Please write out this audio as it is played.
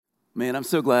Man, I'm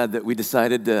so glad that we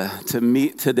decided to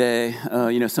meet today.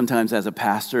 Sometimes as a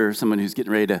pastor, someone who's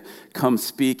getting ready to come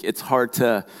speak, it's hard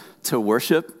to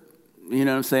worship. You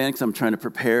know what I'm saying? Because I'm trying to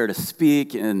prepare to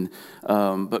speak,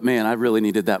 but man, I really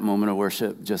needed that moment of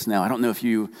worship just now. I don't know if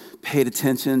you paid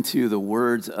attention to the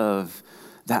words of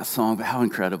that song, but how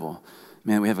incredible.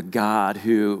 Man, we have a God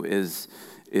who is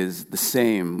the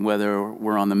same, whether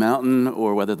we're on the mountain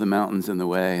or whether the mountain's in the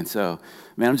way. And so,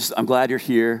 man, I'm glad you're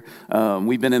here.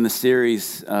 We've been in the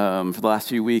series for the last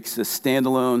few weeks, this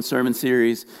standalone sermon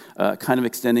series, kind of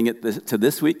extending it to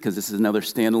this week because this is another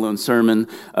standalone sermon.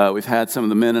 We've had some of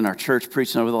the men in our church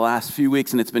preaching over the last few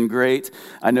weeks, and it's been great.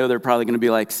 I know they're probably going to be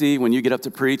like, see, when you get up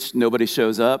to preach, nobody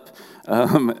shows up.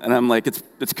 And I'm like, it's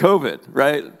COVID,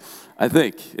 right? I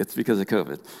think it's because of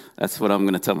COVID. That's what I'm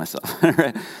going to tell myself.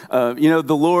 Right?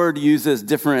 The Lord uses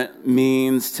different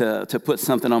means to put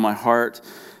something on my heart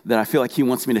that I feel like He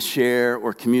wants me to share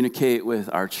or communicate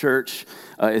with our church.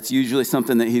 It's usually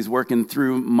something that He's working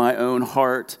through my own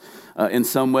heart in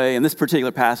some way. And this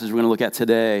particular passage we're going to look at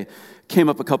today came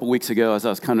up a couple weeks ago as I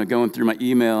was kind of going through my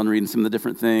email and reading some of the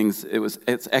different things.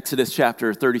 It's Exodus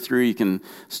chapter 33. You can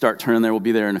start turning there. We'll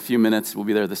be there in a few minutes. We'll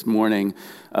be there this morning.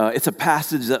 It's a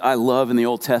passage that I love in the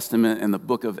Old Testament in the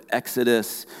book of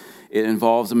Exodus. It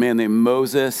involves a man named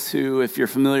Moses who, if you're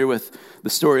familiar with the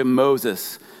story of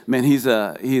Moses, man, he's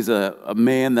a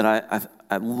man that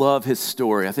I love his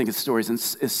story. I think his story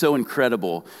is so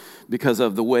incredible because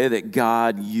of the way that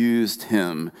God used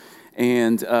him.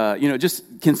 And, just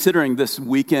considering this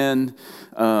weekend,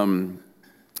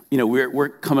 we're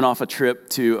coming off a trip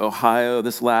to Ohio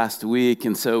this last week,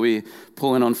 and so we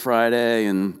pull in on Friday,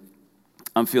 and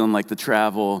I'm feeling like the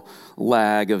travel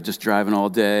lag of just driving all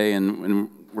day, and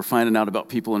we're finding out about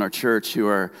people in our church who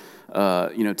are,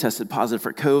 tested positive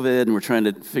for COVID, and we're trying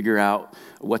to figure out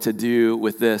what to do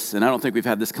with this. And I don't think we've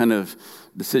had this kind of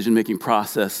decision-making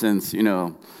process since,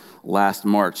 last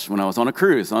March when I was on a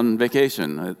cruise on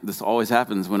vacation. This always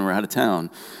happens when we're out of town.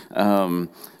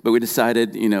 But we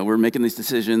decided, we're making these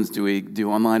decisions. Do we do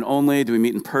online only? Do we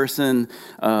meet in person?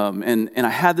 And I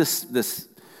had this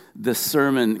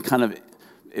sermon kind of,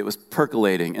 it was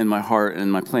percolating in my heart,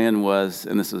 and my plan was,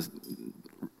 and this was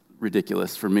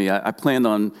ridiculous for me, I planned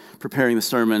on preparing the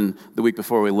sermon the week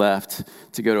before we left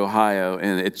to go to Ohio,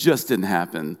 and it just didn't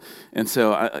happen. And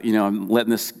so, I'm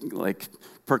letting this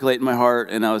percolate in my heart,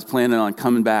 and I was planning on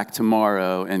coming back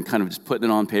tomorrow and kind of just putting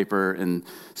it on paper and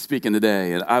speaking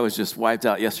today. And I was just wiped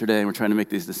out yesterday, and we're trying to make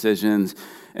these decisions.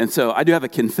 And so I do have a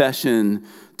confession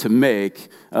to make.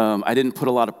 I didn't put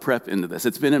a lot of prep into this.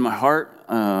 It's been in my heart.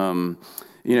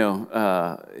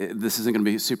 This isn't going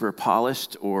to be super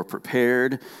polished or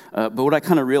prepared. But what I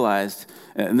kind of realized,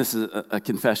 and this is a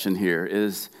confession here,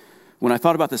 is when I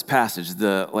thought about this passage,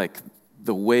 the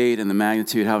weight and the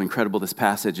magnitude, how incredible this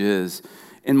passage is,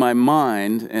 in my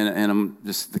mind, and I'm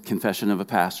just the confession of a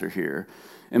pastor here,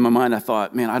 in my mind I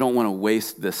thought, man, I don't want to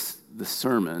waste this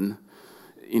sermon,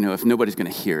 if nobody's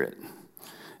going to hear it.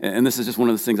 And this is just one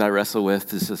of the things I wrestle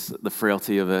with. It's just the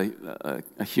frailty of a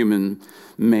human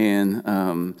man.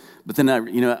 But then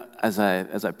as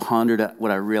I pondered, what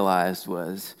I realized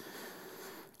was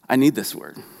I need this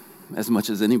word as much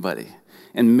as anybody.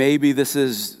 And maybe this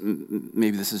is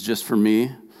just for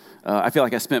me. I feel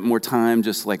like I spent more time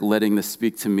just letting this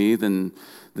speak to me than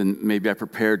maybe I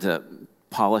prepared to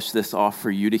polish this off for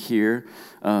you to hear.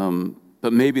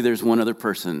 But maybe there's one other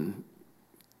person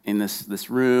in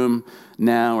this room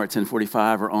now, or at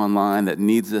 10:45, or online, that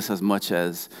needs this as much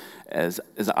as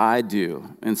I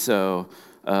do. And so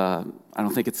I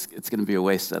don't think it's going to be a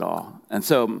waste at all. And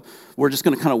so we're just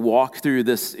going to kind of walk through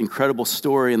this incredible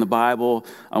story in the Bible.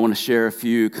 I want to share a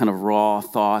few kind of raw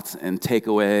thoughts and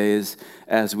takeaways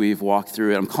as we've walked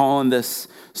through it. I'm calling this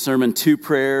sermon 2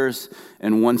 prayers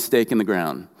and 1 stake in the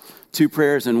ground. 2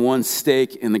 prayers and 1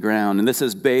 stake in the ground. And this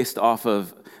is based off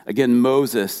of, again,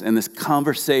 Moses and this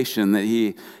conversation that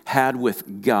he had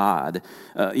with God.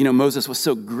 Moses was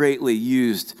so greatly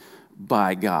used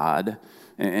by God.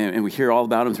 And we hear all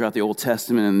about him throughout the Old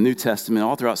Testament and the New Testament,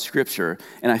 all throughout Scripture.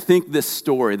 And I think this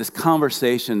story, this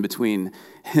conversation between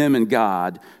him and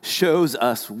God, shows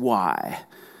us why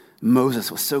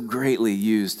Moses was so greatly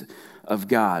used of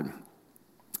God.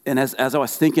 And as I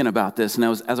was thinking about this, and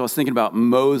as I was thinking about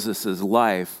Moses'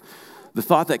 life, the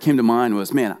thought that came to mind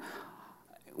was, man,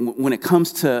 when it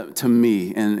comes to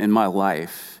me and in my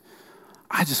life,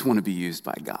 I just want to be used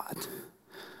by God.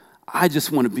 I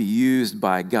just want to be used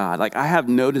by God. I have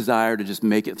no desire to just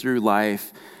make it through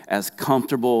life as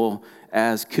comfortable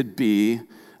as could be.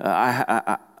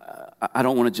 I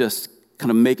don't want to just kind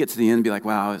of make it to the end and be like,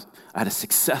 wow, I had a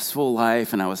successful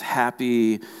life and I was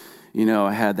happy,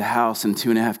 I had the house and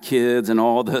 2.5 kids and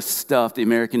all the stuff, the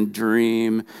American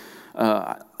dream.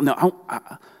 And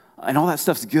all that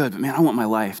stuff's good, but man, I want my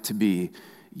life to be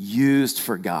used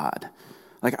for God.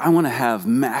 Like, I want to have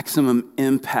maximum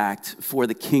impact for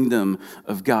the kingdom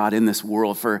of God in this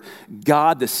world, for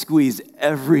God to squeeze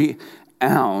every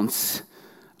ounce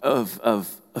of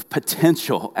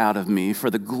potential out of me for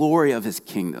the glory of his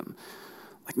kingdom.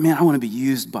 Like, man, I want to be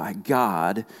used by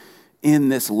God in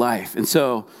this life. And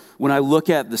so when I look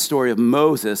at the story of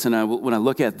Moses and when I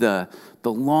look at the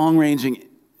long-ranging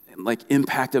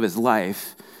impact of his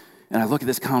life, and I look at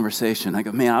this conversation, I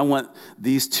go, man, I want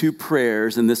these 2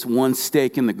 prayers and this one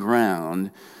stake in the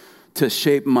ground to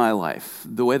shape my life,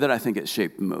 the way that I think it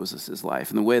shaped Moses'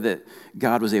 life and the way that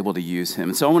God was able to use him.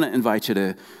 And so I want to invite you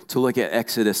to look at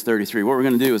Exodus 33. What we're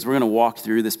going to do is we're going to walk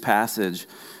through this passage.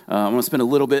 I want to spend a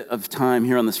little bit of time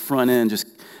here on this front end just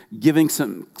giving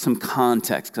some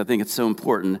context, because I think it's so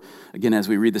important, again, as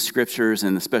we read the scriptures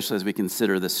and especially as we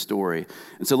consider this story.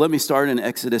 And so let me start in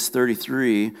Exodus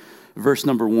 33, verse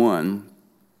number 1.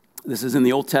 This is in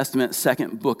the Old Testament,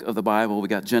 second book of the Bible. We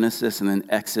got Genesis and then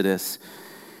Exodus.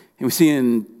 And we see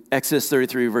in Exodus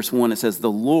 33, verse 1, it says, the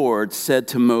Lord said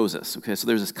to Moses. Okay, so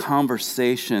there's this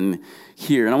conversation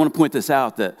here. And I want to point this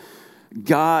out, that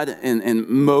God and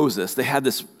Moses, they had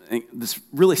this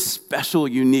really special,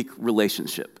 unique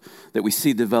relationship that we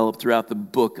see developed throughout the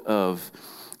book of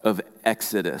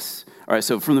Exodus. All right,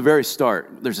 so from the very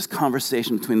start, there's this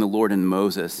conversation between the Lord and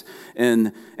Moses.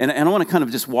 And I want to kind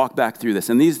of just walk back through this.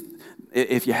 And these,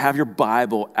 if you have your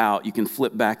Bible out, you can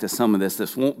flip back to some of this.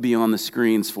 This won't be on the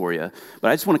screens for you.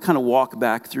 But I just want to kind of walk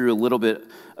back through a little bit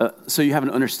so you have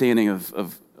an understanding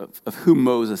of who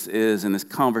Moses is in this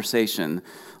conversation,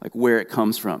 like where it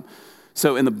comes from.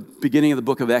 So in the beginning of the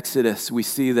book of Exodus, we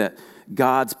see that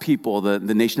God's people, the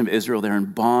nation of Israel, they're in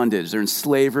bondage. They're in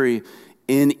slavery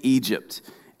in Egypt.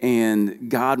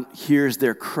 And God hears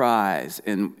their cries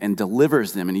and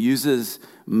delivers them. And he uses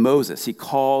Moses. He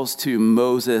calls to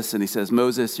Moses and he says,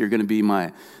 Moses, you're going to be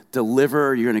my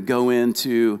deliverer. You're going to go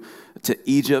into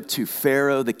Egypt, to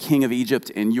Pharaoh, the king of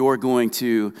Egypt, and you're going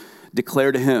to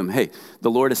declare to him, hey, the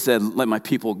Lord has said, let my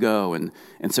people go. And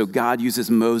so God uses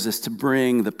Moses to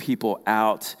bring the people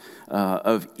out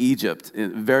of Egypt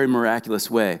in a very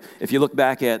miraculous way. If you look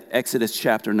back at Exodus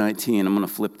chapter 19, I'm going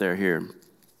to flip there here.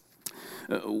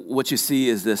 What you see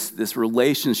is this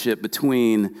relationship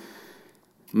between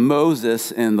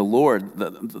Moses and the Lord.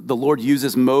 The Lord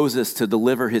uses Moses to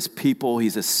deliver his people.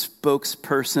 He's a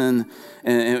spokesperson.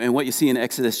 And what you see in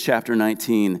Exodus chapter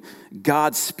 19,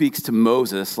 God speaks to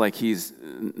Moses like he's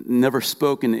never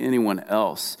spoken to anyone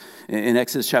else. In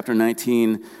Exodus chapter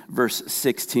 19, verse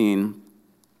 16,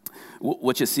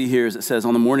 what you see here is it says,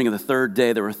 on the morning of the 3rd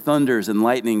day, there were thunders and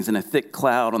lightnings and a thick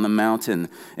cloud on the mountain.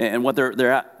 And what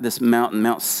they're at this mountain,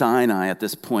 Mount Sinai at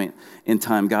this point in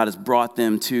time. God has brought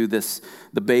them to this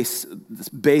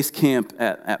base camp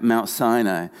at Mount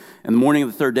Sinai. And the morning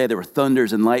of the 3rd day, there were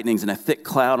thunders and lightnings and a thick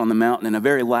cloud on the mountain and a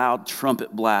very loud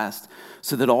trumpet blast,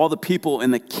 so that all the people in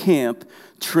the camp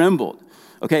trembled.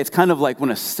 Okay, it's kind of like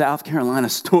when a South Carolina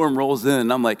storm rolls in,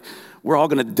 and I'm like, we're all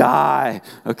going to die,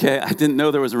 okay? I didn't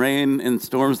know there was rain and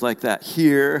storms like that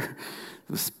here.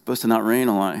 It was supposed to not rain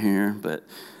a lot here, but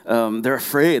they're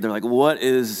afraid. They're like, what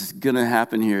is going to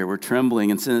happen here? We're trembling.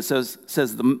 And so it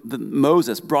says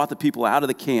Moses brought the people out of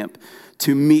the camp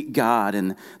to meet God,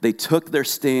 and they took their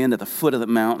stand at the foot of the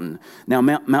mountain. Now,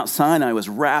 Mount Sinai was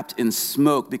wrapped in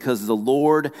smoke because the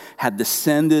Lord had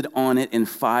descended on it in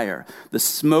fire. The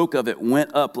smoke of it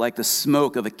went up like the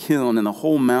smoke of a kiln, and the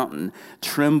whole mountain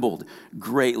trembled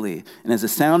greatly. And as the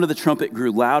sound of the trumpet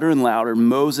grew louder and louder,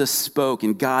 Moses spoke,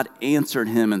 and God answered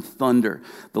him in thunder.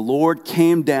 The Lord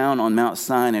came down on Mount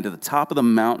Sinai to the top of the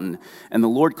mountain, and the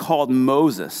Lord called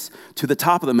Moses to the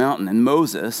top of the mountain, and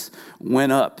Moses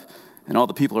went up. And all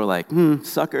the people are like,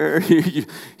 sucker,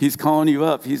 he's calling you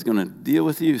up. He's going to deal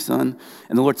with you, son.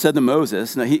 And the Lord said to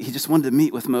Moses, he just wanted to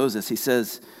meet with Moses. He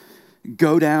says,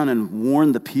 go down and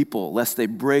warn the people, lest they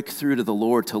break through to the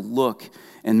Lord to look,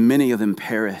 and many of them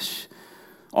perish.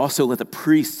 Also, let the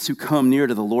priests who come near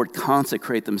to the Lord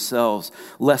consecrate themselves,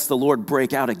 lest the Lord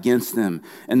break out against them.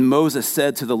 And Moses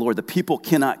said to the Lord, the people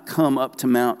cannot come up to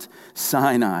Mount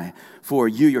Sinai, for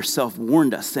you yourself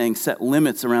warned us, saying, set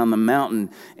limits around the mountain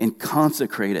and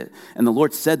consecrate it. And the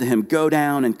Lord said to him, go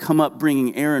down and come up,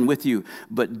 bringing Aaron with you,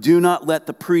 but do not let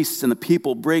the priests and the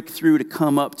people break through to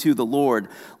come up to the Lord,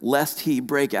 lest he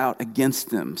break out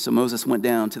against them. So Moses went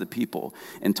down to the people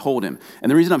and told him. And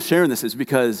the reason I'm sharing this is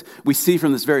because we see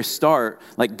from this very start,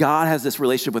 like God has this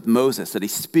relationship with Moses, that he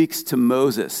speaks to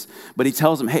Moses, but he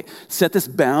tells him, hey, set this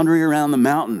boundary around the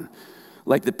mountain.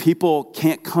 Like the people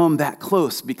can't come that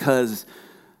close because,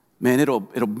 man,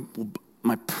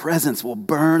 my presence will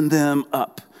burn them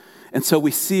up. And so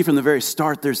we see from the very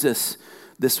start, there's this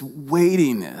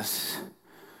weightiness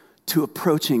to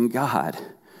approaching God.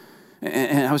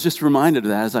 And I was just reminded of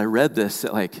that as I read this,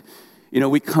 that like,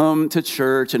 we come to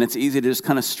church and it's easy to just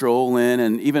kind of stroll in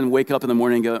and even wake up in the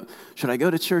morning and go, should I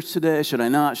go to church today? Should I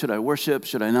not? Should I worship?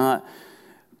 Should I not?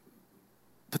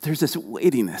 But there's this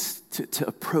weightiness to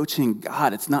approaching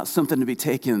God. It's not something to be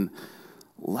taken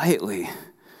lightly.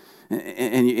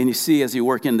 And you see as you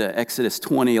work into Exodus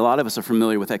 20, a lot of us are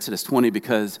familiar with Exodus 20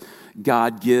 because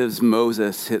God gives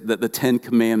Moses the 10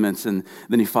 Commandments, and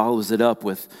then he follows it up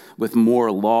with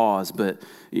more laws. But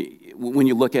when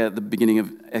you look at the beginning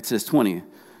of Exodus 20,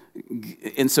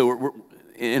 and so we're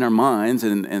in our minds,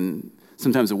 and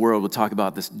sometimes the world will talk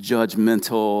about this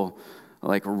judgmental,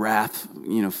 like wrath,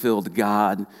 filled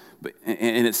God.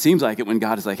 And it seems like it when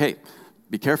God is like, hey,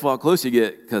 be careful how close you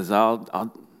get, because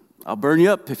I'll burn you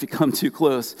up if you come too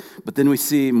close. But then we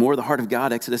see more of the heart of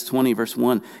God, Exodus 20, verse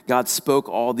 1. God spoke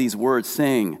all these words,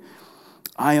 saying,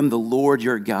 I am the Lord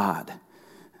your God.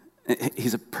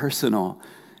 He's a personal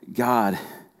God.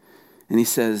 And he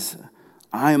says,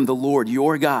 I am the Lord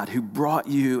your God who brought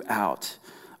you out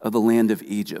of the land of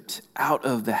Egypt, out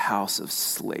of the house of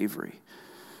slavery.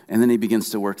 And then he begins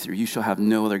to work through, you shall have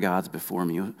no other gods before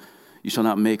me. You shall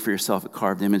not make for yourself a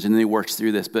carved image. And then he works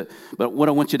through this. But what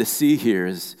I want you to see here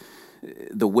is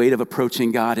the weight of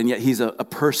approaching God, and yet he's a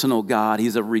personal God.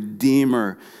 He's a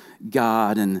redeemer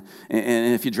God. And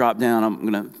if you drop down, I'm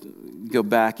going to go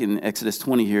back in Exodus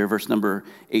 20 here, verse number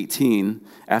 18.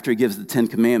 After he gives the 10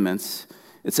 Commandments,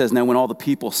 it says, now when all the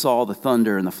people saw the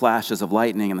thunder and the flashes of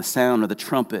lightning and the sound of the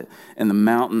trumpet and the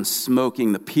mountain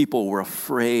smoking, the people were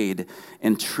afraid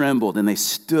and trembled, and they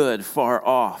stood far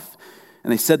off.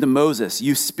 And they said to Moses,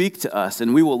 you speak to us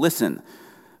and we will listen,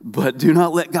 but do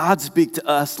not let God speak to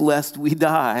us lest we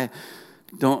die.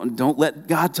 Don't let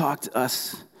God talk to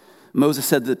us. Moses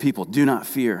said to the people, do not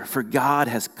fear, for God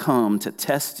has come to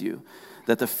test you,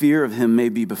 that the fear of him may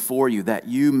be before you, that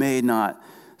you may not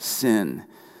sin.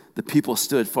 The people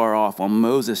stood far off while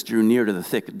Moses drew near to the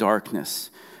thick darkness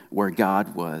where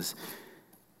God was.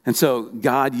 And so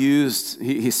God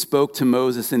he spoke to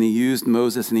Moses, and he used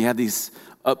Moses, and he had these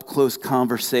up-close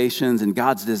conversations, and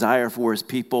God's desire for his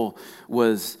people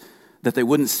was that they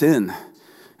wouldn't sin.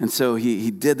 And so he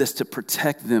did this to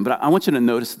protect them. But I want you to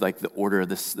notice like the order of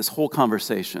this whole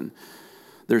conversation.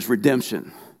 There's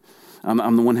redemption.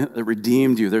 I'm the one that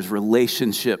redeemed you. There's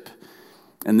relationship.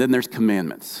 And then there's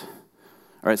commandments.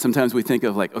 All right, sometimes we think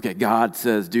of like, okay, God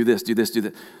says, do this, do this, do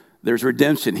that. There's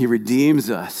redemption. He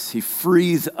redeems us. He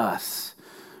frees us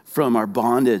from our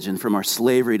bondage and from our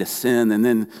slavery to sin. And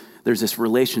then there's this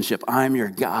relationship. I'm your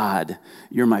God.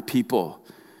 You're my people.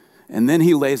 And then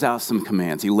he lays out some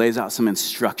commands. He lays out some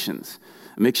instructions.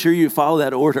 Make sure you follow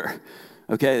that order.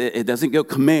 Okay, it doesn't go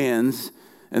commands,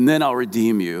 and then I'll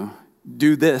redeem you.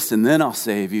 Do this, and then I'll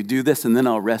save you. Do this, and then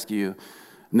I'll rescue you.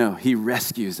 No, he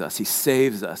rescues us. He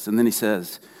saves us. And then he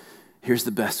says, here's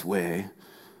the best way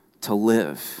to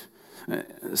live.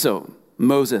 So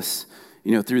Moses,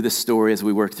 through this story as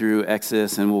we work through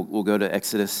Exodus, and we'll go to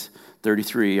Exodus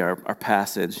 33, our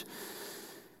passage.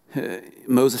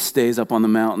 Moses stays up on the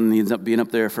mountain. He ends up being up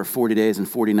there for 40 days and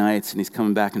 40 nights, and he's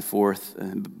coming back and forth.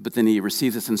 But then he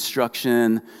receives this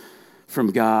instruction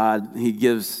from God.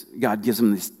 God gives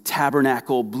him these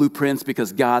tabernacle blueprints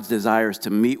because God's desire is to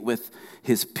meet with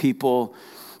his people.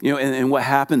 And what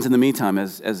happens in the meantime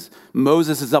as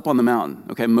Moses is up on the mountain,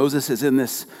 okay? Moses is in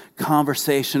this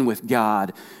conversation with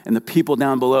God, and the people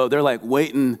down below, they're like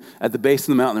waiting at the base of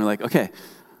the mountain. They're like, okay,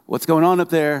 what's going on up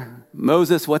there?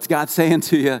 Moses, what's God saying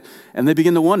to you? And they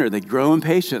begin to wonder. They grow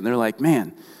impatient. They're like,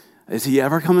 man, is he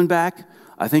ever coming back?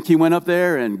 I think he went up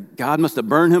there and God must have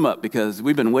burned him up because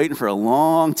we've been waiting for a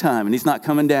long time and he's not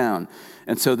coming down.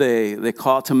 And so they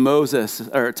call to Moses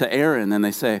or to Aaron and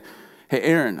they say, hey,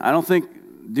 Aaron, I don't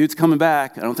think dude's coming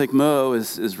back. I don't think Mo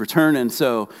is returning.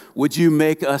 So would you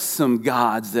make us some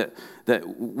gods that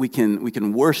we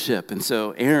can worship? And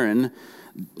so Aaron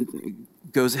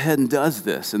goes ahead and does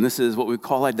this. And this is what we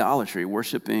call idolatry,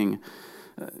 worshiping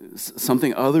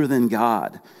something other than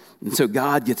God. And so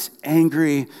God gets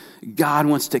angry. God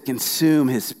wants to consume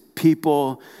his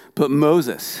people. But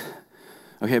Moses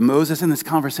in this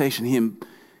conversation,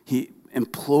 he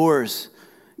implores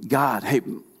God, hey,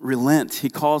 relent. He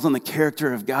calls on the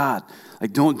character of God.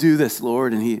 Like, don't do this,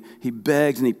 Lord. And he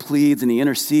begs and he pleads and he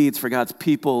intercedes for God's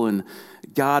people, and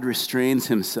God restrains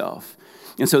himself.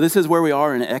 And so this is where we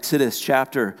are in Exodus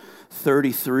chapter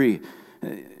 33.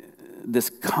 This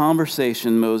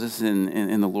conversation Moses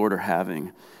and the Lord are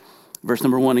having. Verse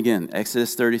number 1 again,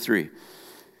 Exodus 33.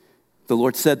 The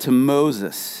Lord said to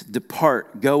Moses,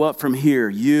 "Depart, go up from here,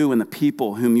 you and the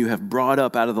people whom you have brought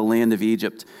up out of the land of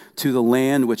Egypt, to the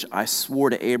land which I swore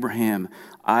to Abraham,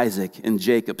 Isaac, and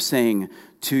Jacob, saying,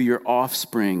 to your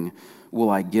offspring will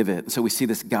I give it." So we see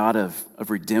this God of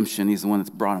redemption. He's the one that's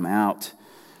brought him out.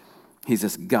 He's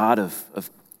this God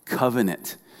of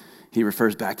covenant. He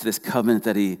refers back to this covenant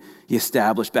that he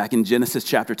established back in Genesis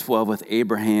chapter 12 with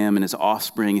Abraham and his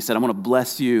offspring. He said, "I'm going to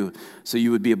bless you so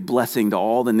you would be a blessing to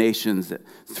all the nations, that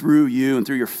through you and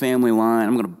through your family line,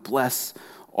 I'm going to bless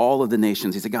all of the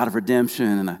nations." He's a God of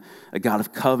redemption and a God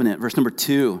of covenant. Verse number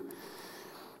 2,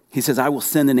 he says, "I will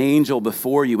send an angel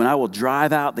before you, and I will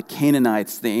drive out the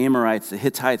Canaanites, the Amorites, the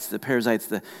Hittites, the Perizzites,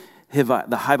 the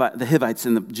Hivites,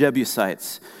 and the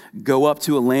Jebusites. Go up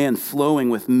to a land flowing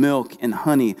with milk and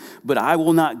honey, but I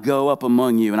will not go up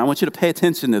among you." And I want you to pay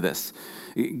attention to this.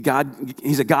 God,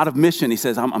 he's a God of mission. He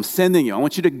says, I'm sending you. I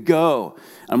want you to go.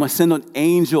 I'm going to send an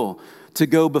angel to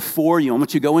go before you. I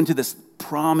want you to go into this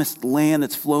promised land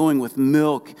that's flowing with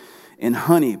milk and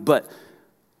honey, but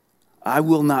I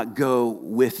will not go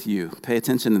with you. Pay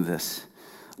attention to this.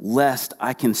 "Lest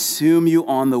I consume you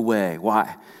on the way."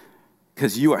 Why?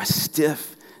 Because you are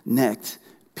stiff-necked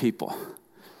people.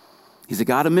 He's a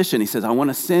God of mission. He says, I want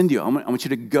to send you. I want you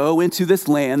to go into this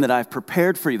land that I've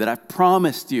prepared for you, that I've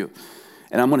promised you.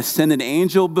 And I'm going to send an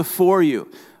angel before you.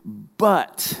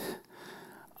 But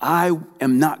I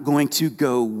am not going to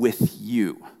go with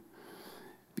you,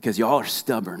 because y'all are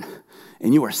stubborn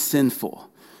and you are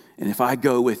sinful. And if I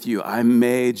go with you, I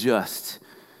may just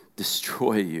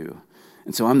destroy you.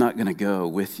 And so I'm not going to go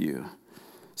with you.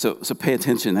 So pay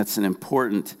attention. That's an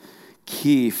important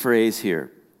key phrase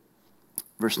here.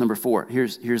 Verse number 4.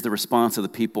 Here's the response of the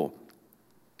people.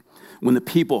 When the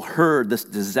people heard this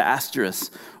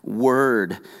disastrous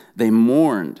word, they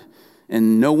mourned,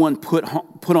 and no one put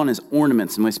on his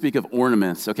ornaments. And when I speak of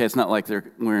ornaments, okay, it's not like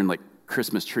they're wearing like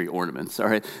Christmas tree ornaments, all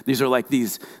right? These are like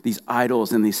these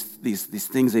idols and these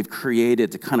things they've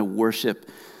created to kind of worship.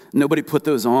 Nobody put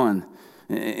those on.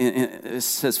 And it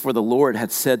says, "For the Lord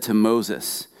had said to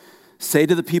Moses, say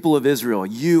to the people of Israel,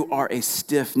 you are a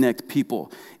stiff-necked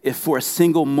people. If for a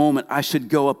single moment I should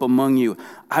go up among you,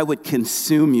 I would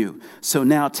consume you. So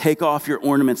now take off your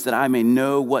ornaments that I may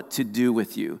know what to do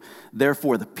with you."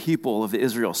 Therefore the people of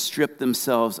Israel stripped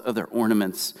themselves of their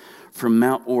ornaments from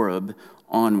Mount Oreb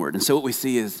onward. And so what we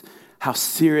see is how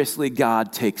seriously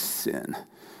God takes sin.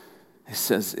 He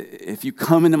says, if you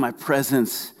come into my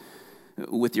presence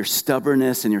with your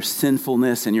stubbornness and your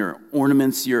sinfulness and your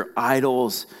ornaments, your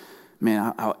idols,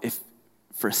 man, if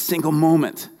for a single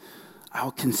moment,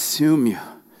 I'll consume you.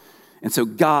 And so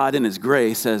God in his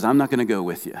grace says, I'm not going to go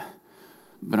with you,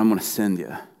 but I'm going to send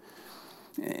you.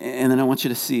 And then I want you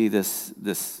to see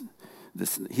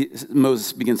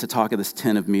Moses begins to talk of this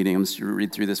tent of meeting. I'm just going to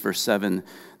read through this, verse 7.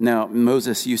 "Now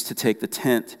Moses used to take the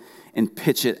tent and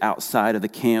pitch it outside of the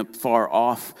camp, far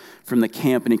off from the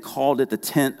camp, and he called it the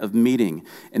tent of meeting.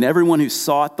 And everyone who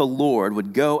sought the Lord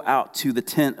would go out to the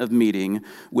tent of meeting,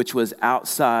 which was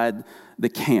outside the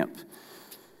camp."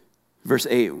 Verse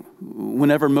 8,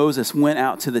 "Whenever Moses went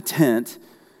out to the tent,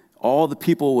 all the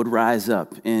people would rise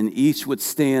up, and each would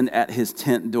stand at his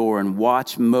tent door and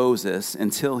watch Moses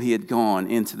until he had gone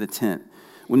into the tent.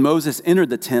 When Moses entered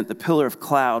the tent, the pillar of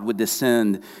cloud would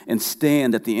descend and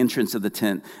stand at the entrance of the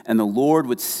tent, and the Lord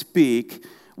would speak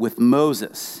with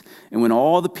Moses. And when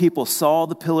all the people saw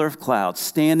the pillar of cloud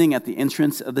standing at the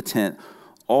entrance of the tent,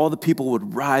 all the people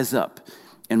would rise up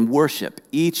and worship,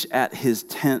 each at his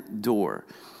tent door.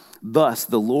 Thus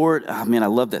the Lord," I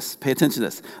love this. Pay attention to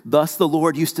this. "Thus the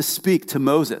Lord used to speak to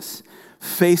Moses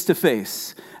face to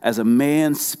face, as a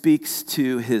man speaks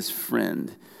to his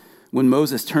friend. When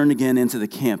Moses turned again into the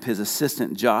camp, his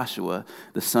assistant Joshua,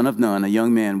 the son of Nun, a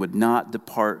young man, would not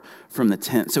depart from the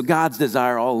tent." So God's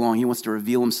desire all along, he wants to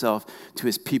reveal himself to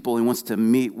his people. He wants to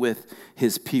meet with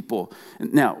his people.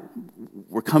 Now,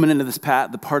 we're coming into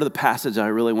the part of the passage I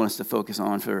really want us to focus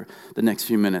on for the next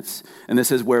few minutes. And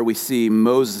this is where we see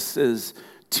Moses'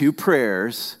 2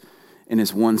 prayers and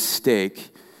his 1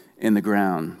 stake in the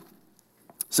ground.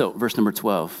 So, verse number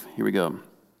 12, here we go.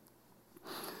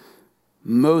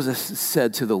 "Moses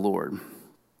said to the Lord,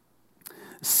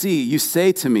 see, you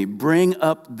say to me, bring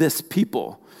up this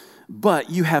people,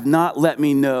 but you have not let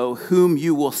me know whom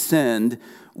you will send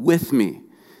with me.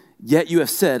 Yet you have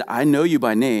said, I know you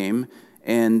by name,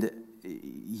 and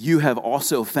you have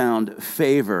also found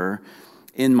favor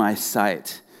in my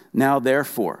sight. Now,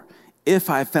 therefore,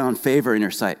 if I found favor in your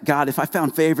sight," God, if I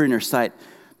found favor in your sight,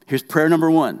 here's prayer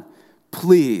number 1.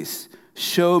 "Please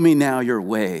show me now your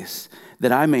ways,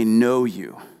 that I may know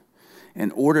you,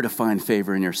 in order to find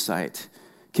favor in your sight.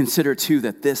 Consider too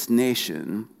that this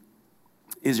nation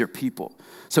is your people.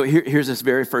 So here's this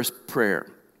very first prayer.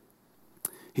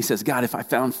 He says, God, if I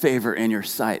found favor in your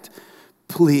sight,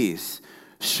 please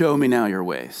show me now your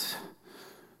ways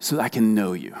so that I can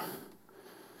know you.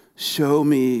 Show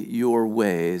me your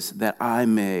ways that I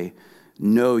may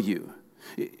know you.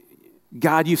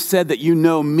 God, you've said that you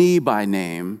know me by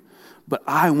name, but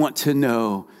I want to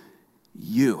know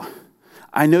you.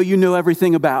 I know you know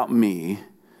everything about me,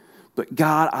 but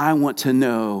God, I want to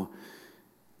know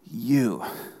you.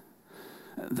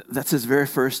 That's his very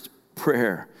first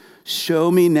prayer. Show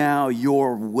me now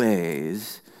your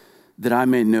ways that I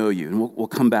may know you. And we'll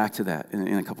come back to that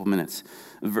in a couple minutes.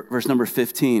 Verse number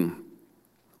 15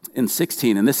 and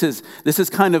 16. And this is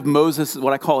kind of Moses,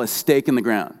 what I call a stake in the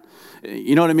ground.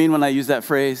 You know what I mean when I use that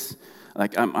phrase?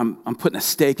 Like I'm putting a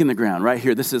stake in the ground right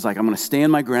here. This is like I'm going to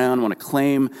stand my ground. I want to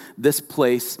claim this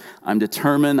place. I'm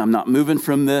determined. I'm not moving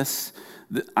from this.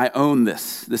 I own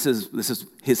this. This is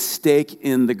his stake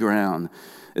in the ground.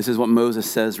 This is what Moses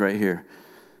says right here.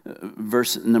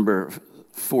 Verse number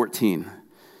 14.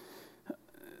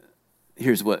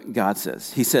 Here's what God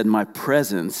says. He said, my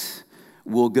presence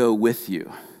will go with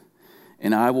you,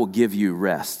 and I will give you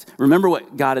rest. Remember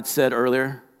what God had said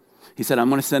earlier? He said, I'm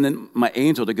going to send in my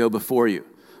angel to go before you.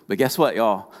 But guess what,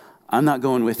 y'all? I'm not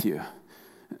going with you.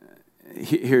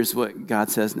 Here's what God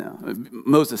says now.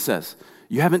 Moses says,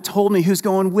 you haven't told me who's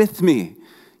going with me.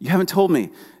 You haven't told me.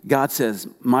 God says,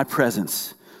 my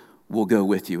presence will go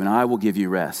with you, and I will give you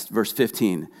rest. Verse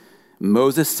 15,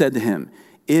 Moses said to him,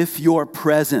 if your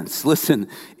presence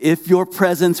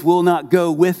will not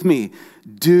go with me,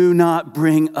 do not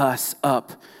bring us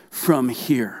up from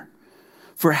here.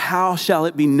 For how shall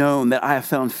it be known that I have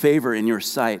found favor in your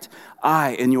sight,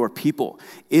 I and your people?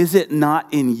 Is it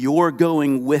not in your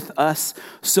going with us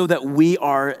so that we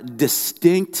are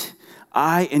distinct,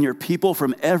 I and your people,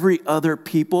 from every other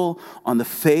people on the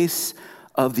face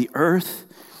of the earth?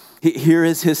 Here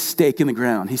is his stake in the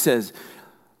ground. He says,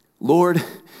 Lord,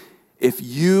 if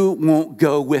you won't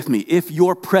go with me, if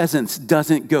your presence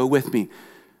doesn't go with me,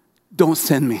 don't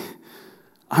send me.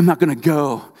 I'm not going to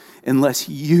go unless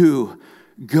you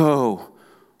go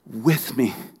with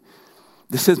me.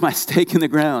 This is my stake in the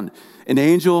ground. An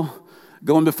angel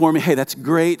going before me, hey, that's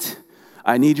great.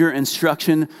 I need your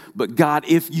instruction. But God,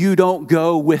 if you don't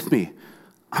go with me,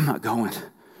 I'm not going.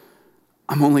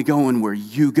 I'm only going where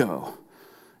you go,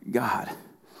 God.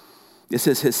 This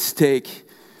is his stake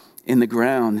in the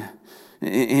ground.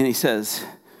 And he says,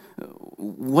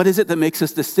 what is it that makes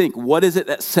us distinct? What is it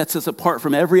that sets us apart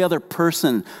from every other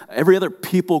person, every other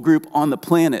people group on the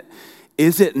planet?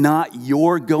 Is it not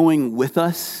your going with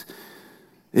us?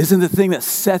 Isn't the thing that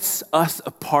sets us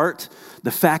apart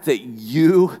the fact that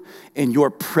you and your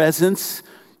presence,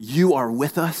 you are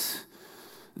with us?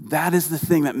 That is the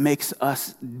thing that makes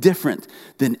us different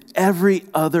than every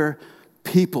other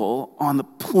people on the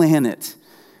planet.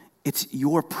 It's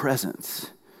your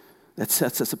presence that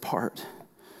sets us apart.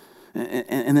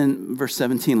 And then verse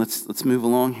 17, let's move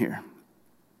along here.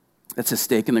 That's a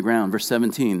stake in the ground. Verse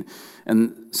 17.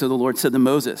 And so the Lord said to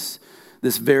Moses,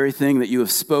 this very thing that you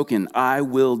have spoken, I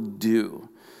will do.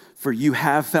 For you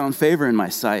have found favor in my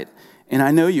sight, and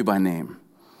I know you by name.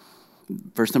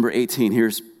 Verse number 18,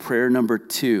 here's prayer number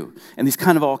 2. And these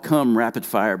kind of all come rapid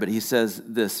fire, but he says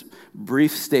this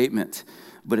brief statement,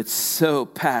 but it's so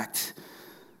packed.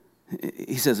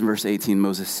 He says in verse 18,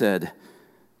 Moses said,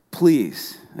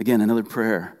 please, again, another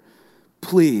prayer,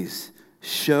 please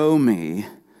show me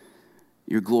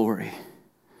your glory.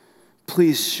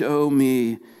 Please show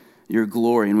me your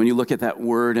glory. And when you look at that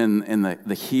word in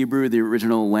the Hebrew, the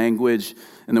original language,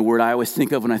 and the word I always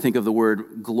think of when I think of the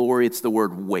word glory, it's the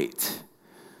word weight.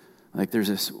 Like there's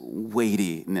this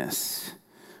weightiness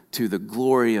to the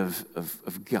glory of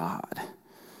God.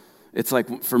 It's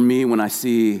like for me when I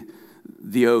see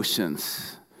the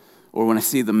oceans or when I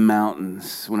see the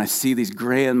mountains, when I see these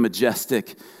grand,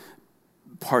 majestic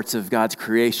parts of God's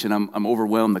creation, I'm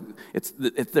overwhelmed.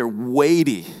 They're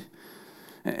weighty.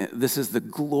 This is the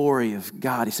glory of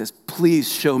God. He says,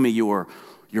 please show me your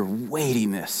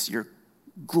weightiness, your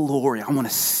glory. I want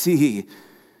to see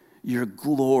your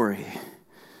glory.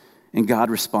 And God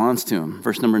responds to him.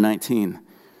 Verse number 19.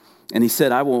 And he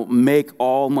said, I will make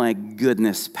all my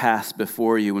goodness pass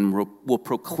before you and will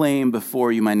proclaim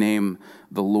before you my name,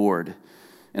 the Lord.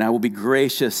 And I will be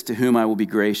gracious to whom I will be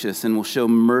gracious and will show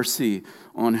mercy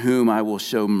on whom I will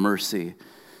show mercy.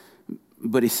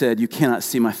 But he said, you cannot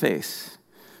see my face,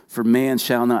 for man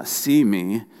shall not see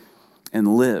me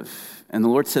and live. And the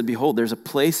Lord said, behold, there's a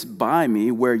place by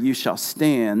me where you shall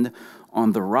stand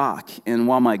on the rock. And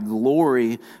while my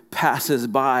glory passes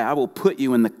by, I will put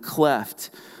you in the cleft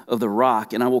of the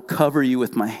rock, and I will cover you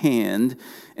with my hand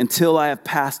until I have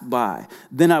passed by.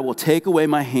 Then I will take away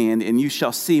my hand, and you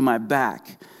shall see my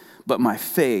back, but my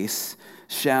face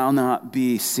shall not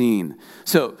be seen.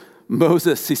 So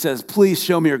Moses, he says, please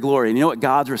show me your glory. And you know what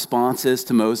God's response is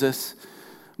to Moses?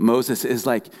 Moses is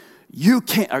like,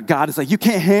 God is like, you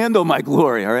can't handle my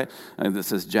glory, all right?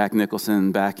 This is Jack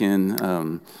Nicholson back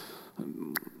in,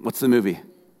 what's the movie?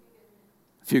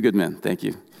 A Few Good Men, thank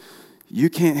you. You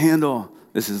can't handle,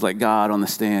 this is like God on the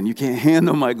stand, you can't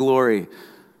handle my glory,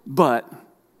 but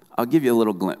I'll give you a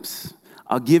little glimpse.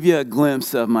 I'll give you a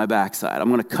glimpse of my backside. I'm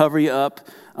going to cover you up.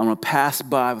 I'm going to pass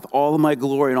by with all of my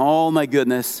glory and all my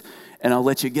goodness, and I'll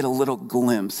let you get a little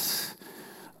glimpse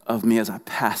of me as I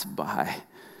pass by.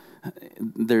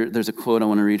 There's a quote I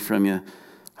want to read from you.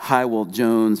 Hywell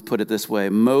Jones put it this way: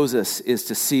 Moses is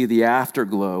to see the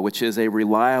afterglow, which is a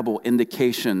reliable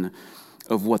indication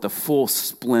of what the full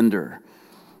splendor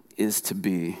is to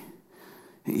be.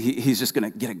 He's just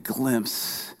going to get a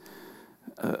glimpse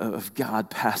of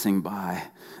God passing by.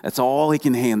 That's all he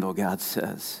can handle, God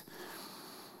says.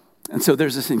 And so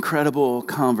there's this incredible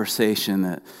conversation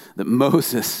that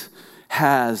Moses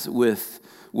has with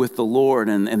the Lord,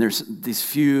 and there's these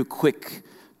few quick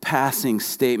passing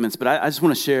statements. But I just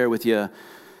want to share with you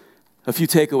a few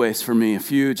takeaways for me, a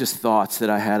few just thoughts that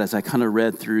I had as I kind of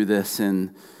read through this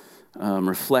and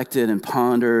reflected and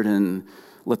pondered and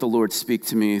let the Lord speak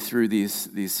to me through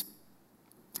these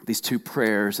two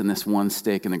prayers and this one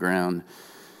stake in the ground.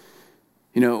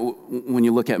 You know, when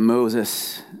you look at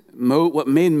Moses, what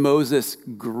made Moses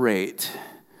great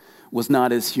was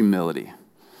not his humility.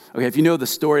 Okay, if you know the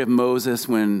story of Moses,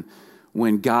 when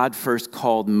God first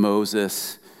called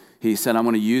Moses, he said, I'm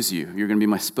going to use you. You're going to be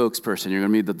my spokesperson. You're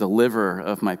going to be the deliverer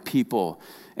of my people.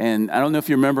 And I don't know if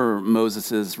you remember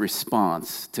Moses'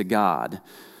 response to God.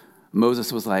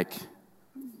 Moses was like,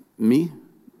 me?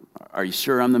 Are you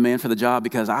sure I'm the man for the job?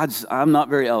 Because I'm not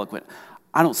very eloquent.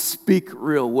 I don't speak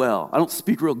real well. I don't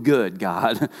speak real good,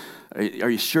 God. Are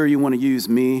you sure you want to use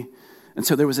me? And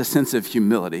so there was a sense of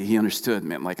humility. He understood,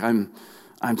 man, like I'm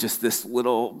just this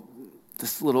little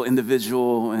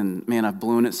individual, and man, I've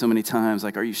blown it so many times.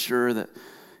 Like, are you sure that?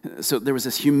 So there was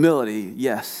this humility,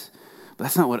 yes, but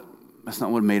that's not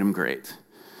what made him great.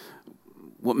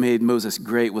 What made Moses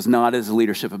great was not his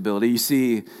leadership ability. You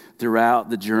see, throughout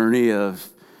the journey of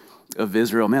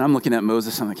Israel, man, I'm looking at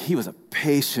Moses, I'm like, he was a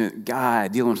patient guy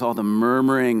dealing with all the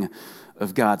murmuring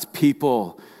of God's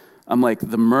people. I'm like,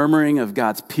 the murmuring of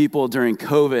God's people during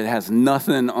COVID has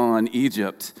nothing on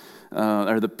Egypt,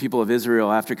 or the people of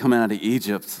Israel after coming out of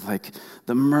Egypt. Like,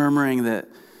 the murmuring that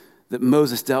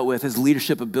Moses dealt with, his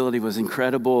leadership ability was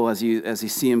incredible as you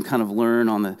see him kind of learn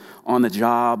on the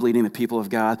job, leading the people of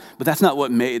God. But that's not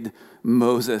what made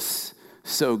Moses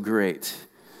so great.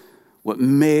 What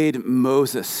made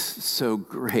Moses so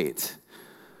great,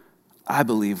 I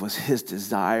believe, was his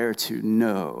desire to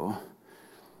know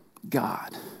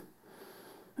God.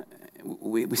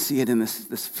 We see it in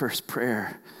this first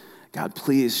prayer. God,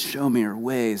 please show me your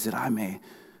ways that I may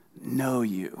know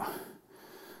you.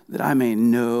 That I may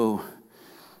know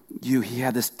you. He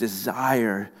had this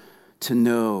desire to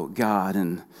know God.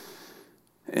 And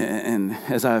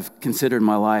as I've considered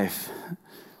my life,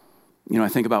 you know, I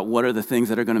think about what are the things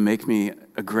that are going to make me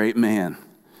a great man.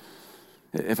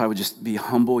 If I would just be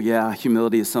humble, yeah,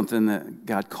 humility is something that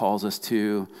God calls us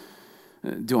to.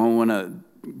 Do I want to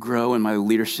grow in my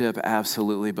leadership?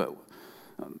 Absolutely. But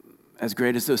as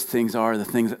great as those things are, the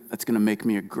things that's going to make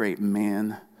me a great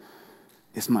man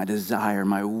is my desire,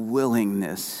 my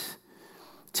willingness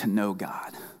to know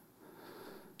God.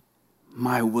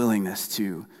 My willingness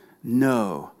to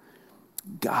know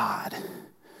God.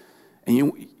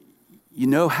 And you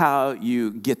know how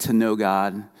you get to know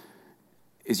God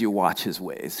is you watch his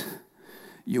ways.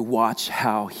 You watch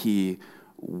how he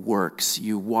works.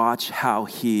 You watch how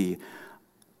he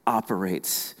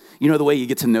operates. You know the way you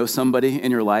get to know somebody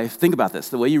in your life? Think about this.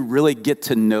 The way you really get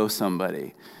to know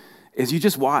somebody is you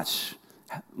just watch.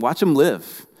 Watch them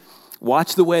live.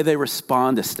 Watch the way they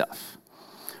respond to stuff.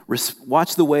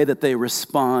 Watch the way that they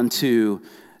respond to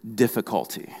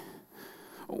difficulty.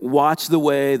 Watch the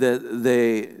way that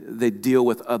they deal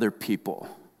with other people.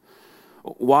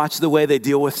 Watch the way they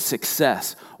deal with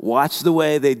success. Watch the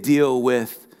way they deal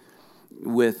with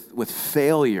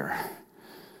failure.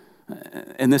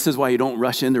 And this is why you don't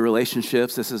rush into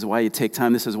relationships. This is why you take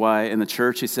time. This is why in the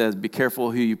church he says, be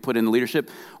careful who you put in leadership.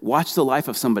 Watch the life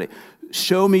of somebody.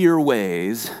 Show me your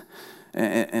ways,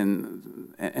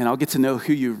 and I'll get to know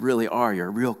who you really are, your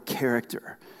real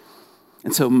character.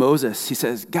 And so Moses, he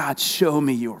says, God, show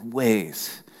me your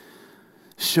ways.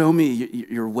 Show me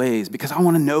your ways because I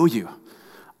want to know you.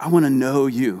 I want to know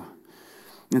you.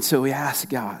 And so he asked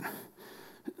God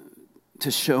to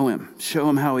show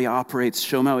him how he operates,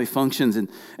 show him how he functions, and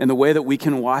the way that we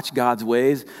can watch God's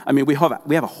ways. I mean, we have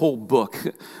a whole book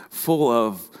full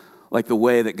of like the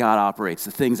way that God operates,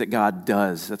 the things that God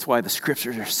does. That's why the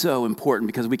scriptures are so important,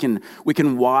 because we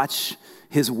can watch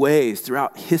his ways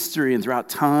throughout history and throughout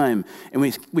time, and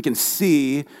we can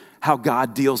see how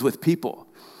God deals with people.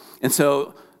 And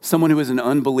so someone who is an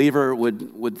unbeliever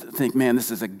would think, man,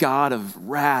 this is a God of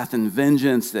wrath and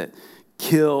vengeance that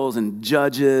kills and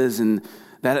judges, and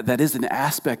that is an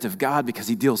aspect of God because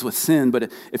he deals with sin.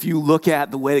 But if you look at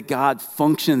the way that God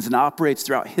functions and operates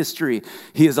throughout history,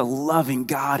 he is a loving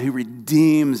God who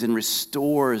redeems and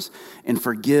restores and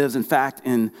forgives. In fact,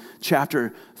 in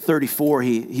chapter 34,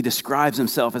 he describes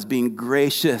himself as being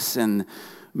gracious and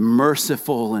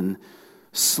merciful and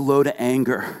slow to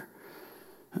anger.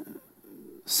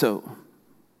 So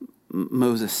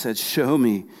Moses said, show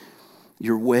me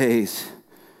your ways.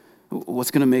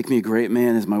 What's going to make me a great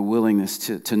man is my willingness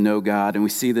to know God. And we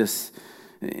see this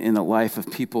in the life of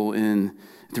people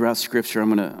throughout Scripture.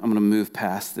 I'm going to move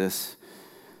past this.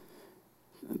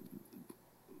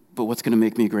 But what's going to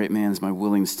make me a great man is my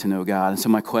willingness to know God. And so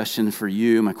my question for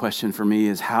you, my question for me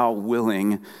is, how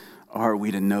willing are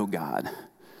we to know God?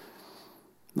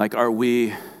 Like, are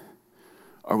we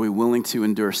willing to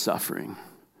endure suffering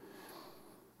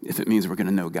if it means we're going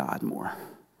to know God more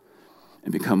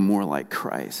and become more like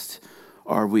Christ?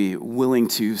 Are we willing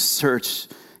to search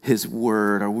his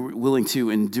word? Are we willing to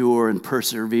endure and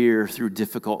persevere through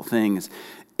difficult things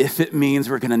if it means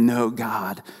we're going to know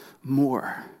God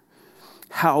more?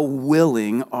 How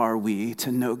willing are we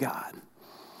to know God?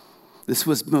 This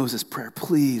was Moses' prayer.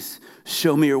 Please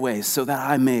show me your ways so that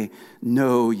I may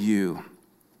know you.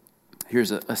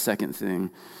 Here's a second thing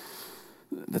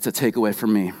that's a takeaway for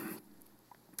me.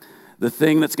 The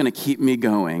thing that's going to keep me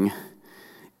going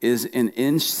is an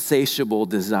insatiable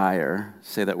desire,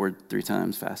 say that word 3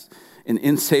 times fast, an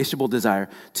insatiable desire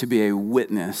to be a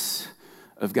witness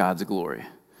of God's glory.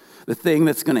 The thing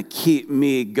that's going to keep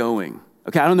me going.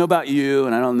 Okay, I don't know about you,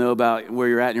 and I don't know about where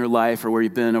you're at in your life or where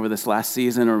you've been over this last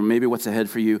season or maybe what's ahead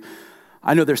for you.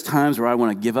 I know there's times where I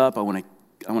want to give up, I want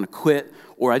to quit,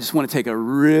 or I just want to take a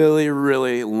really,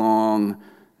 really long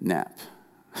nap.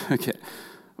 Okay,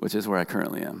 which is where I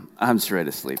currently am. I'm just ready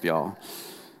to sleep, y'all.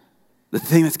 The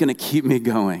thing that's going to keep me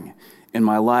going in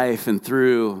my life and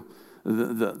through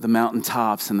the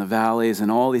mountaintops and the valleys and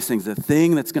all these things, the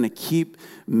thing that's going to keep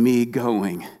me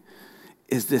going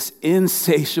is this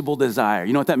insatiable desire.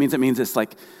 You know what that means? It means it's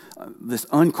like this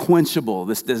unquenchable,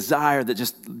 this desire that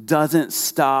just doesn't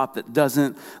stop, that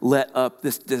doesn't let up,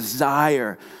 this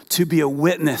desire to be a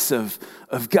witness of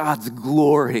God's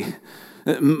glory.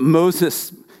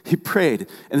 Moses, he prayed,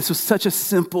 and this was such a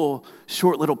simple,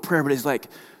 short little prayer, but he's like,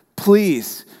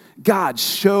 please, God,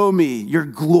 show me your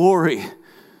glory.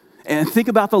 And think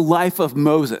about the life of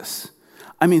Moses.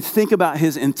 I mean, think about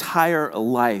his entire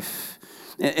life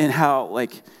and how,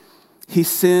 like, he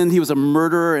sinned, he was a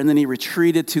murderer, and then he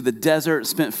retreated to the desert,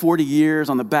 spent 40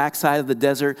 years on the backside of the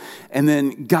desert, and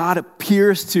then God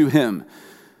appears to him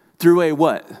through a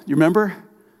what? You remember?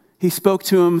 He spoke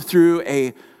to him through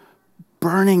a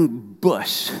burning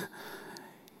bush.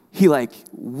 He, like,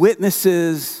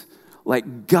 witnesses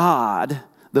like God,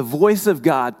 the voice of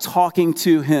God talking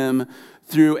to him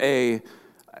through a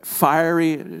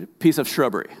fiery piece of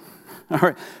shrubbery. All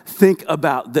right, think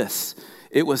about this.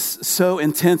 It was so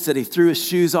intense that he threw his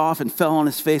shoes off and fell on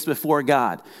his face before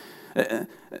God.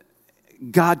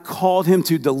 God called him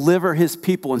to deliver his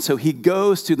people, and so he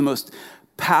goes to the most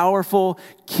powerful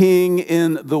king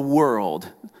in the world,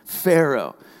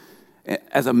 Pharaoh,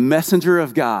 as a messenger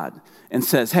of God, and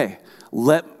says, hey,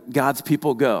 let God's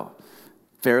people go.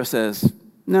 Pharaoh says,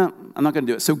 no, I'm not going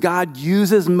to do it. So God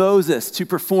uses Moses to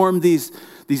perform these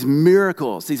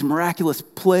miracles, these miraculous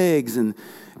plagues, and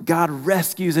God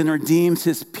rescues and redeems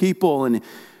his people. And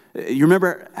you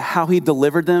remember how he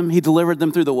delivered them? He delivered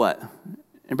them through the what?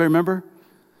 Anybody remember?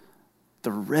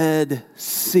 The Red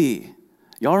Sea.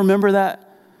 Y'all remember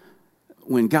that?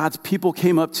 When God's people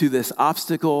came up to this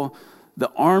obstacle, the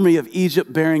army of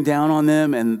Egypt bearing down on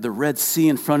them and the Red Sea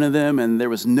in front of them, and there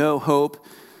was no hope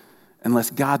unless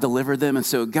God delivered them. And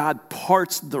so God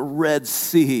parts the Red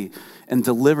Sea and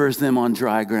delivers them on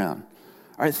dry ground.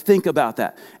 All right, think about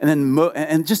that. And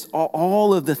then just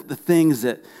all of the things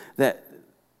that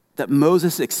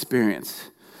Moses experienced.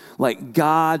 like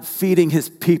God feeding his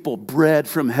people bread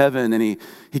from heaven, and he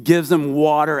gives them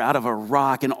water out of a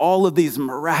rock, and all of these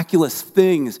miraculous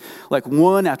things, like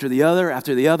one after the other,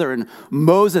 and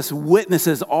Moses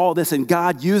witnesses all this, and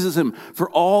God uses him for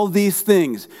all these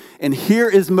things. And here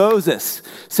is Moses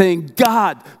saying,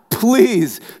 God,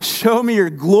 please show me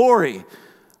your glory.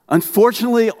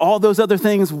 Unfortunately, all those other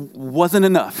things wasn't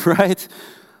enough, right?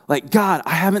 Like, God,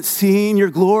 I haven't seen your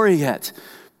glory yet.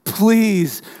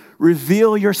 Please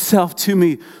reveal yourself to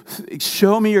me.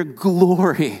 Show me your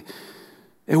glory.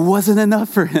 It wasn't enough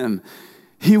for him.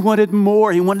 He wanted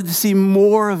more. He wanted to see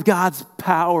more of God's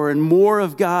power and more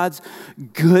of God's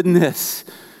goodness.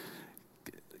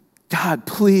 God,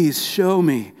 please show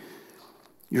me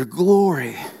your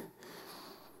glory.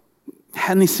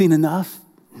 Hadn't he seen enough?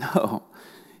 No.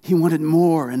 He wanted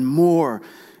more and more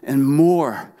and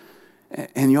more.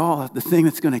 And y'all, the thing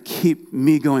that's going to keep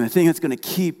me going, the thing that's going to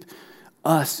keep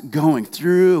us going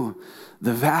through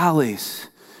the valleys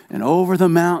and over the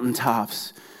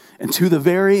mountaintops and to the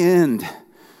very end,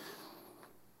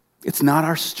 it's not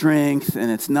our strength and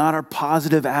it's not our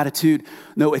positive attitude.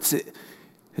 No, it's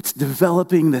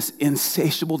developing this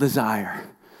insatiable desire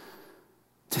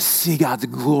to see God's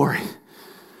glory,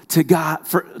 to God,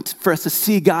 for us to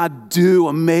see God do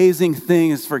amazing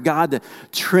things, for God to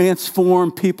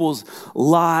transform people's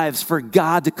lives, for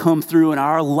God to come through in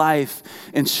our life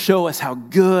and show us how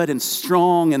good and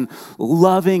strong and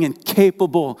loving and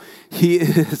capable he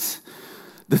is.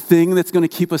 The thing that's going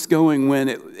to keep us going when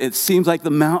it seems like the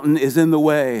mountain is in the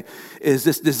way is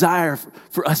this desire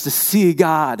for us to see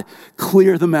God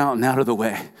clear the mountain out of the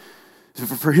way,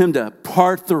 for him to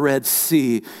part the Red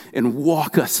Sea and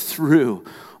walk us through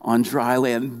on dry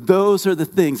land. Those are the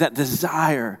things, that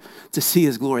desire to see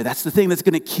his glory. That's the thing that's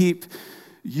going to keep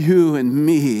you and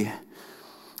me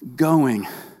going.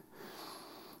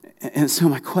 And so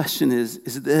my question is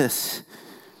this: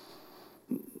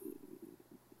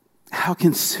 how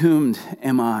consumed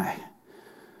am I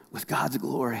with God's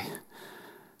glory?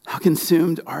 How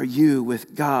consumed are you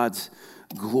with God's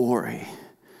glory?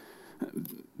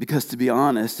 Because to be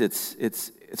honest,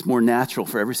 it's more natural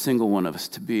for every single one of us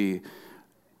to be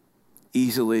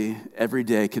easily, every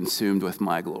day consumed with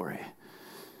my glory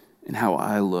and how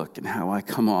I look and how I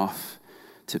come off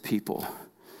to people.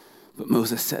 But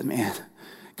Moses said, man,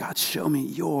 God, show me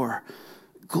your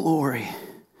glory.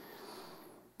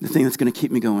 The thing that's going to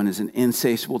keep me going is an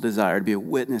insatiable desire to be a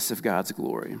witness of God's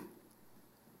glory.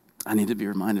 I need to be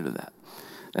reminded of that.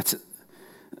 That's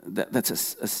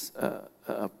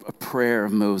a prayer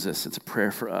of Moses. It's a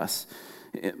prayer for us.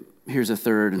 Here's a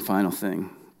third and final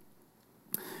thing.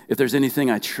 If there's anything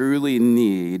I truly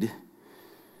need,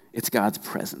 it's God's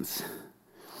presence.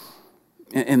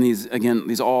 And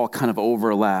these all kind of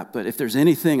overlap. But if there's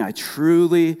anything I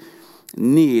truly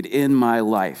need in my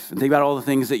life, and think about all the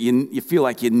things that you feel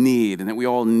like you need and that we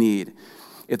all need.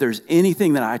 If there's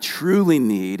anything that I truly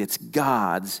need, it's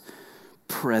God's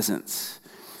presence.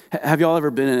 Have y'all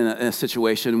ever been in a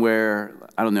situation where,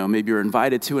 I don't know, maybe you're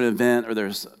invited to an event or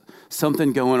there's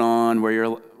something going on where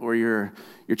you're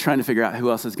trying to figure out who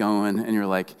else is going, and you're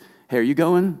like, hey, are you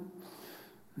going?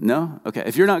 No? Okay.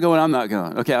 If you're not going, I'm not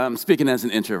going. Okay, I'm speaking as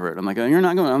an introvert. I'm like, oh, you're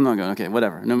not going? I'm not going. Okay,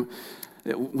 whatever. No,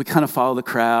 we kind of follow the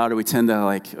crowd, or we tend to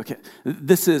like, okay.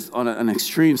 This is on an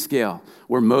extreme scale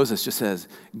where Moses just says,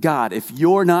 God, if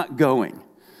you're not going,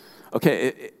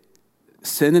 okay,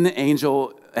 send an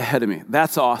angel ahead of me.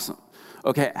 That's awesome.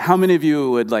 Okay, how many of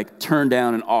you would like turn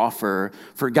down an offer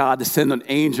for God to send an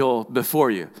angel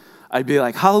before you? I'd be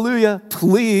like, hallelujah,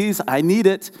 please, I need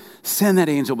it. Send that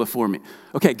angel before me.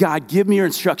 Okay, God, give me your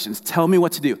instructions. Tell me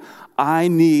what to do. I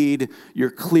need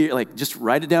your clear, like, just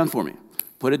write it down for me.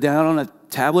 Put it down on a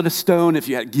tablet of stone if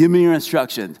you had. Give me your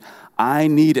instructions. I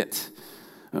need it.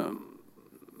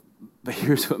 But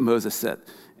here's what Moses said.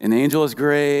 An angel is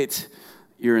great.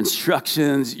 Your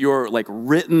instructions, your like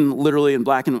written literally in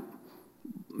black and,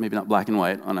 maybe not black and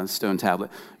white on a stone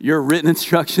tablet. Your written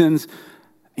instructions,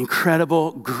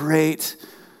 incredible, great.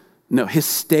 No, his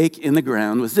stake in the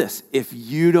ground was this: if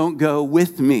you don't go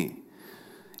with me,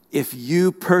 if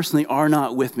you personally are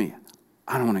not with me,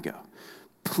 I don't want to go.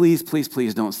 Please, please,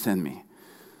 please don't send me.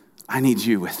 I need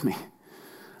you with me.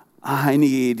 I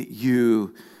need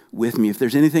you with me. If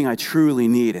there's anything I truly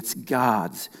need, it's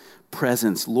God's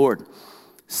presence. Lord,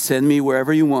 send me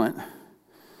wherever you want.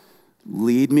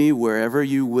 Lead me wherever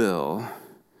you will.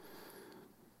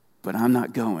 But I'm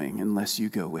not going unless you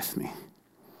go with me.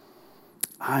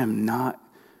 I am not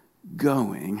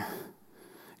going,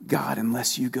 God,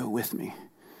 unless you go with me.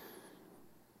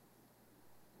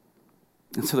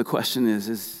 And so the question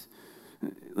is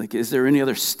Like, is there any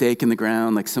other stake in the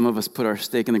ground? Like, some of us put our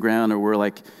stake in the ground, or we're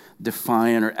like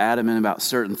defiant or adamant about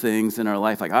certain things in our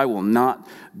life. Like, I will not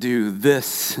do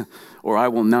this, or I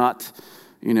will not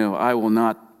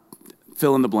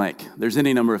fill in the blank. There's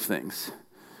any number of things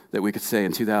that we could say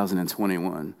in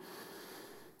 2021.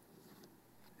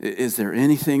 Is there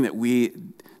anything that we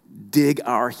dig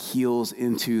our heels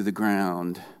into the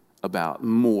ground about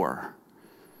more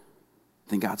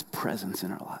than God's presence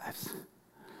in our lives?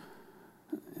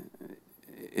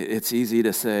 It's easy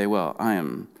to say, well, I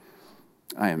am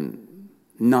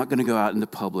not going to go out into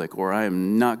public, or I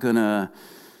am not going to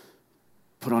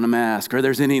put on a mask, or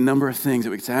there's any number of things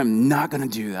that we can say, I'm not going to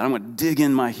do that. I'm going to dig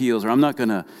in my heels, or I'm not going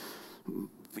to,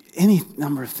 any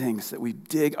number of things that we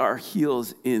dig our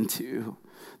heels into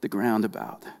the ground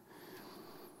about.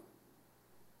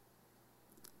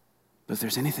 But if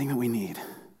there's anything that we need,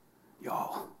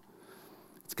 y'all,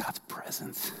 it's God's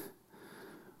presence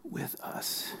with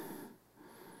us.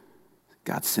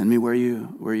 God, send me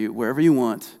wherever you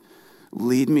want.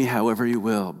 Lead me however you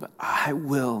will, but I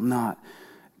will not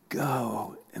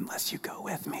go unless you go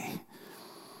with me.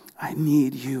 I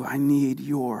need you. I need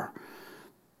your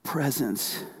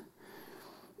presence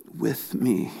with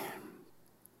me.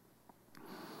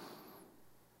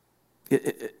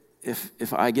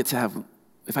 If I get to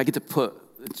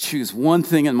choose one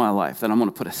thing in my life that I'm going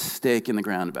to put a stake in the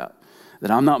ground about, that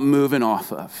I'm not moving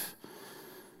off of,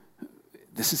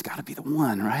 this has got to be the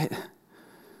one, right?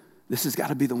 This has got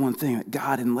to be the one thing that,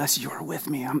 God, unless you're with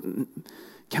me,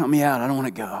 count me out. I don't want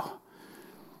to go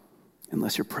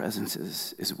unless your presence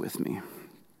is with me.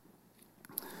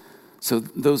 So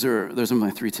those are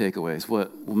my three takeaways.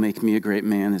 What will make me a great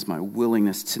man is my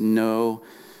willingness to know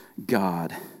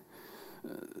God.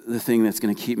 The thing that's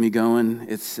going to keep me going,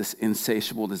 it's this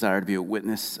insatiable desire to be a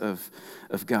witness of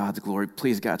God's glory.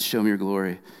 Please, God, show me your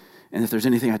glory. And if there's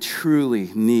anything I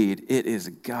truly need, it is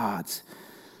God's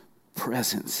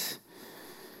presence.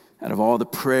 Out of all the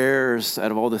prayers, out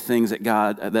of all the things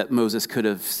that Moses could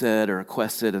have said or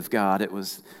requested of God,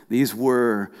 these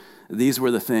were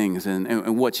the things.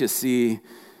 And what you see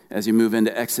as you move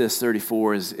into Exodus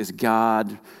 34 is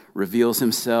God reveals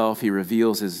himself. He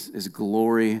reveals his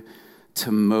glory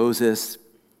to Moses.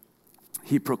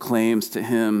 He proclaims to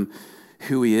him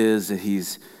who he is, that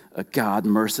he's a God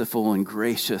merciful and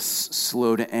gracious,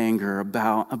 slow to anger,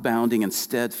 abounding in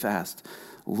steadfast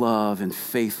love and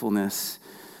faithfulness.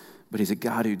 But he's a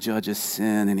God who judges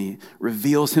sin, and he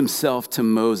reveals himself to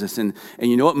Moses. And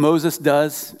you know what Moses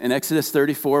does in Exodus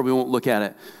 34? We won't look at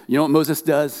it. You know what Moses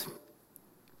does?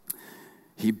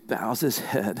 He bows his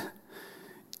head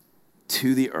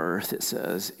to the earth, it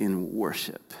says, in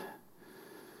worship.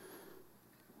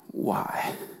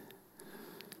 Why?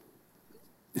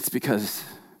 It's because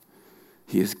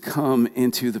he has come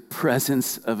into the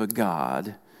presence of a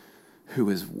God who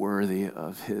is worthy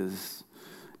of his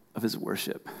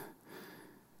worship.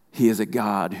 He is a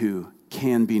God who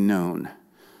can be known.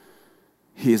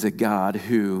 He is a God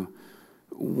who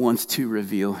wants to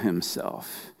reveal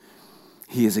himself.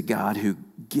 He is a God who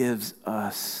gives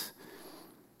us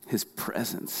his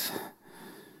presence.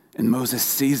 And Moses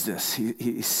sees this.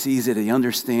 He sees it. He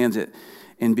understands it.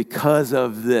 And because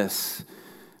of this,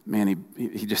 man,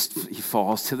 he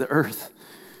falls to the earth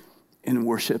in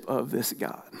worship of this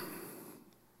God.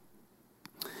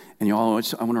 And y'all,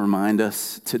 I want to remind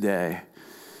us today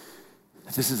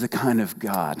that this is the kind of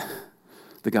God,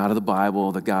 the God of the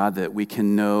Bible, the God that we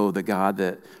can know, the God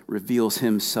that reveals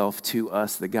himself to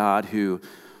us, the God who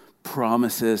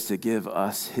promises to give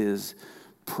us his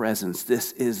presence.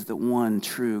 This is the one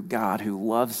true God who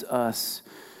loves us,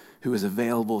 who is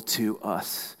available to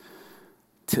us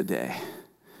today.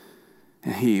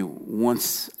 And he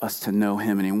wants us to know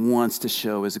him, and he wants to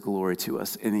show his glory to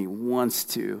us, and he wants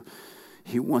to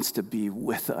be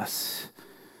with us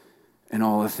in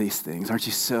all of these things. Aren't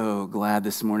you so glad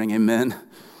this morning? Amen.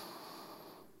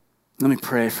 Let me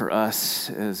pray for us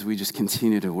as we just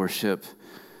continue to worship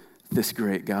this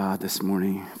great God this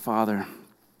morning. Father,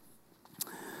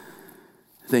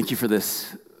 thank you for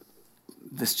this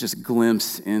just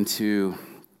glimpse into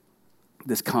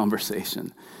this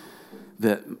conversation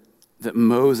that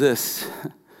Moses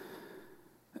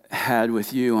had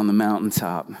with you on the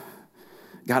mountaintop.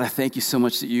 God, I thank you so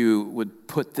much that you would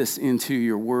put this into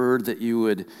your word, that you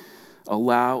would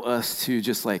allow us to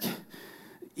just like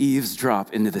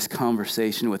eavesdrop into this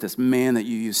conversation with this man that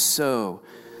you use so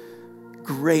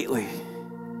greatly.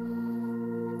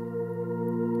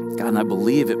 God, and I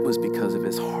believe it was because of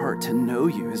his heart to know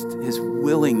you, his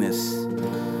willingness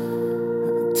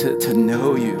to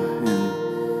know you,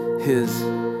 and his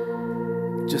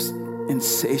just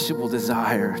insatiable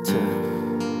desire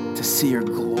to to see your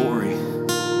glory.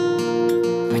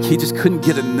 Like he just couldn't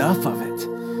get enough of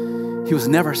it. He was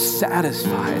never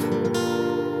satisfied.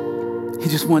 He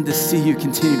just wanted to see you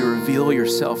continue to reveal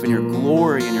yourself and your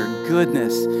glory and your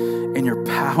goodness and your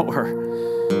power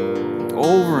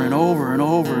over and over and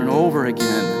over and over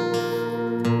again.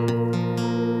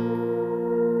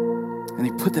 And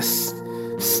he put this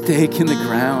stake in the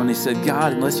ground. He said,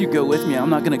 God, unless you go with me, I'm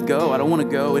not going to go. I don't want to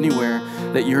go anywhere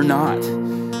that you're not.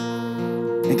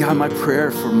 And God, my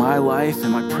prayer for my life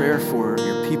and my prayer for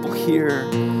your people here,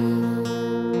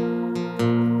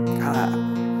 God,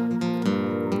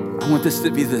 I want this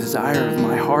to be the desire of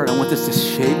my heart. I want this to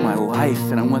shape my life.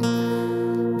 And I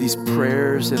want these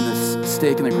prayers and this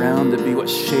stake in the ground to be what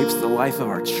shapes the life of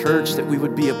our church, that we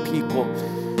would be a people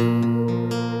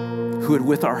who would,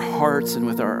 with our hearts and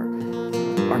with our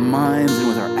minds and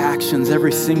with our actions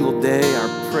every single day,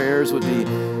 our prayers would be,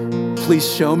 please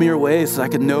show me your ways so I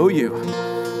can know you.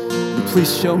 And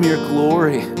please show me your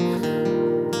glory.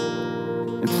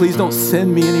 And please don't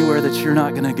send me anywhere that you're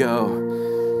not going to go.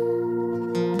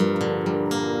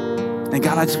 And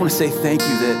God, I just want to say thank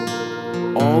you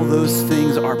that all those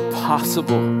things are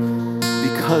possible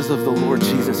because of the Lord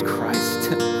Jesus Christ,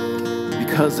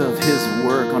 because of his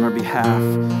work on our behalf,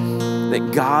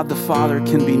 that God the Father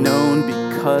can be known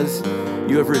because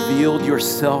you have revealed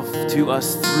yourself to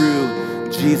us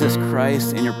through Jesus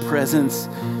Christ, and your presence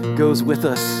goes with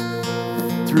us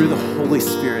through the Holy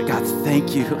Spirit. God,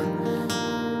 thank you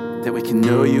that we can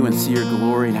know you and see your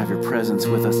glory and have your presence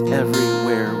with us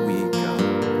everywhere we go.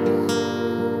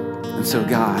 And so,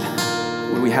 God,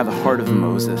 would we have the heart of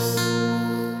Moses?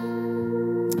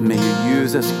 May you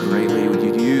use us greatly. Would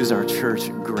you use our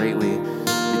church greatly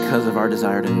because of our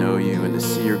desire to know you and to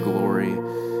see your glory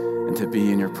and to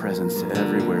be in your presence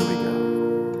everywhere we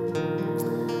go.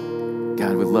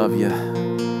 God, we love you.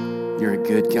 You're a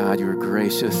good God. You're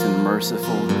gracious and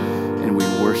merciful. And we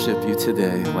worship you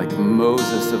today like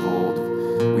Moses of old.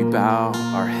 We bow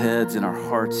our heads and our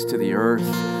hearts to the earth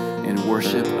in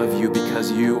worship of you because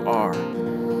you are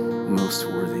most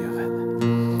worthy of it.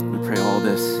 We pray all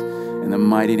this in the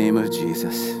mighty name of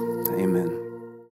Jesus. Amen.